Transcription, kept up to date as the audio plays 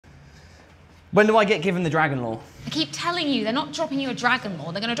When do I get given the Dragonlore? I keep telling you, they're not dropping you a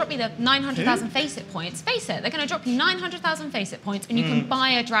Dragonlore. They're going to drop you the 900,000 FACEIT points. Face it, they're going to drop you 900,000 FACEIT points and you can buy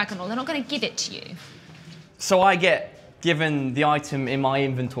a Dragonlore. They're not going to give it to you. So I get given the item in my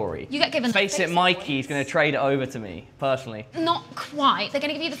inventory. You get given FACEIT Mikey is going to trade it over to me, personally. Not quite. They're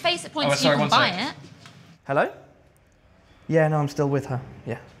going to give you the FACEIT points so you can buy it. Hello? Yeah, no, I'm still with her.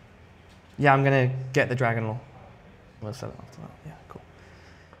 Yeah. Yeah, I'm going to get the Dragonlore. We'll sell it after that. Yeah, cool.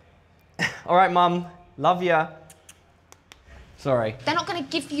 All right, Mum. Love ya. Sorry. They're not going to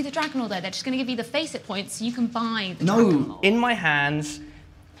give you the Dragonlore, though. They're just going to give you the FACEIT points so you can buy the Dragonlore. No, in my hands,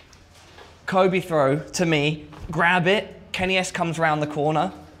 Kobe throw to me, grab it, Kenny S comes round the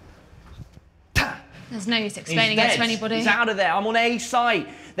corner. There's no use explaining it to anybody. He's out of there. I'm on A site.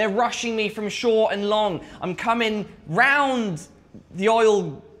 They're rushing me from short and long. I'm coming round the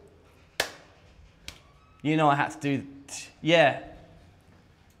oil. You know I had to do, yeah.